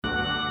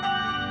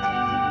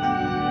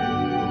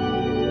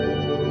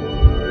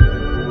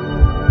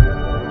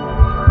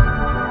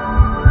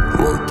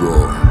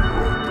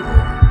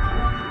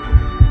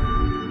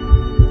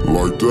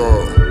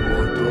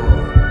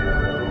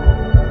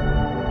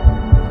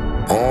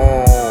Check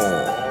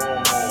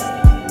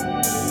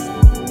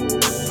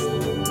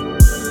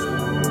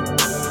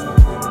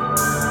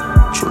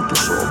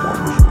this out, my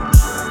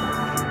niggas.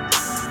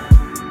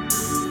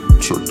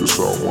 Check this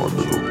out, my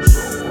niggas.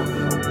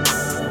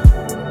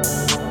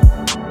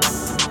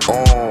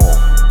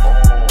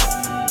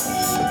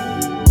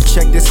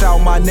 Check this out,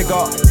 my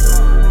nigga.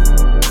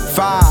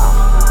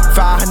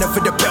 500 for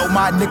the belt,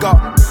 my nigga.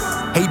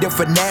 Hey, the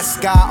finesse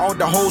guy, all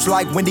the hoes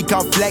like when he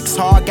come flex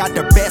hard. Got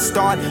the best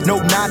start,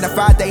 no 9 to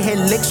 5, they hit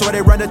licks or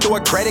they running through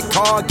a credit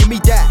card. Give me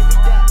that,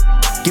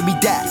 give me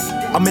that.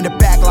 I'm in the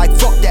back like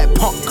fuck that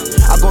punk.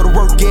 I go to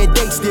work every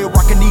day, still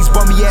rocking these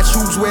bummy ass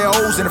shoes, wear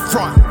O's in the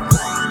front.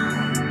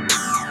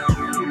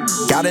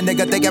 Got a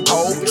nigga thinking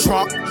pole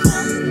trunk.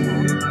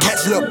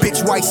 Catch a little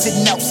bitch white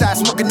sitting outside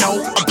smoking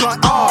no a blunt.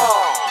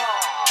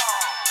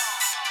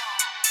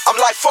 I'm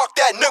like fuck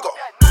that nigga.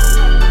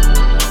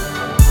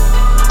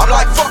 I'm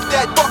like fuck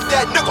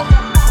that nigga.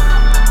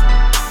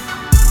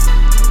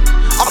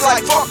 I'm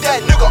like fuck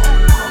that nigga.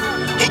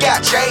 He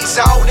got J's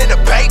on in the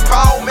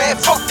PayPal, man,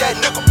 fuck that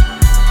nigga.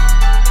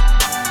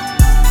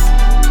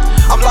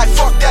 I'm like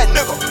fuck that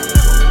nigga.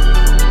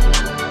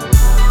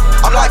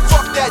 I'm like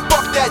fuck that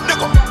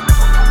nigga.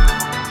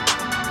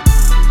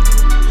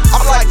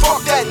 I'm like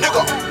fuck that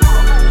nigga.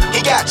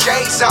 He got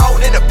J's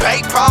on in the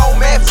PayPal,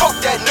 man, fuck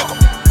that nigga.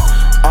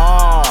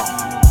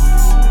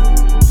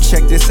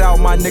 Check this out,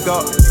 my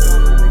nigga.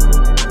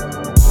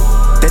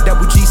 That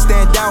double G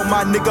stand down,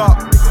 my nigga.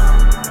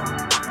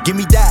 Give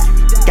me that.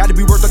 Gotta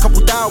be worth a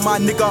couple thousand, my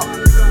nigga.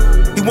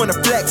 He wanna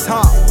flex,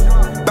 huh?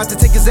 About to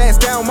take his ass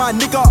down, my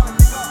nigga.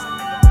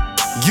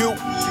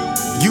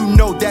 You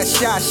know that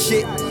shy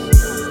shit.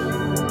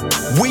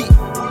 We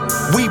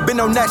been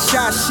on that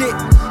shy shit.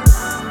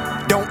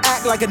 Don't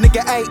act like a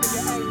nigga ain't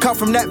come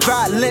from that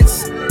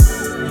violence.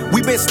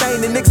 We been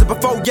staining niggas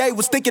before Ye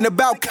was thinking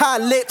about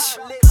college.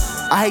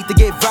 I hate to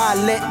get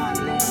violent,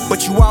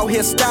 but you out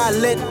here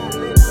styling.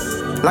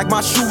 Like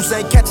my shoes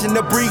ain't catching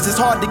the breeze, it's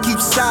hard to keep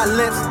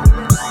silence.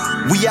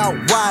 We out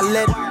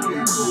wildin',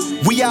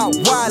 we out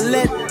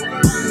wildin'.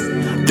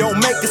 Don't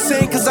make a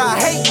scene cause I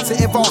hate to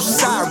involve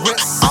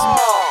sirens.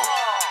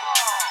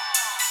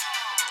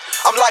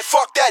 I'm like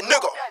fuck that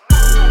nigga.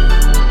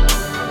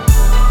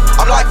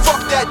 I'm like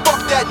fuck that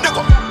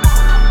nigga.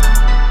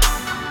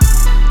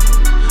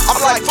 I'm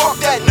like fuck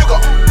that nigga.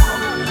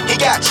 He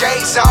got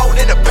J's on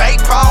in the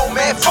PayPal,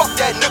 man, fuck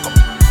that nigga.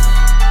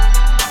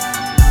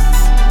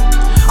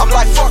 I'm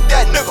like fuck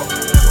that nigga.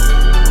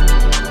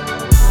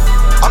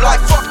 I'm like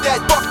fuck that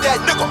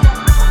nigga.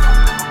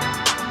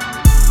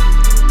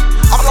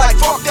 I'm like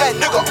fuck that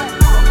nigga.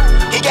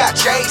 He got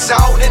J's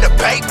on in the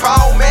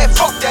PayPal, man,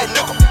 fuck that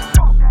nigga.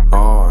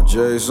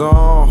 J's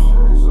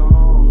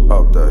on,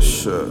 up that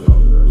shit.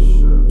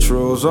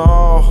 Trues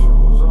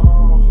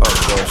on, up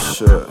that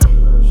shit.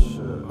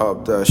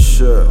 Up that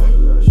shit.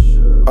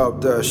 Up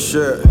that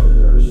shit.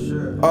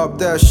 Up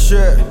that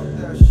shit.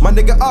 My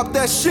nigga, up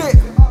that shit.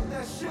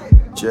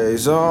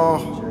 J's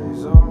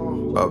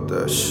on, up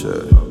that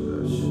shit.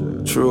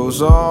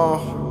 Trues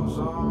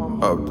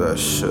on, up that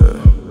shit.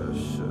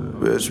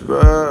 Bitch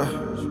bad,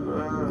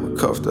 I'ma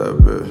cuff that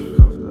bitch.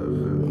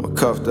 I'ma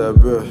cuff that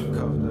bitch.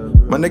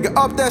 My nigga,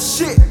 up that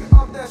shit.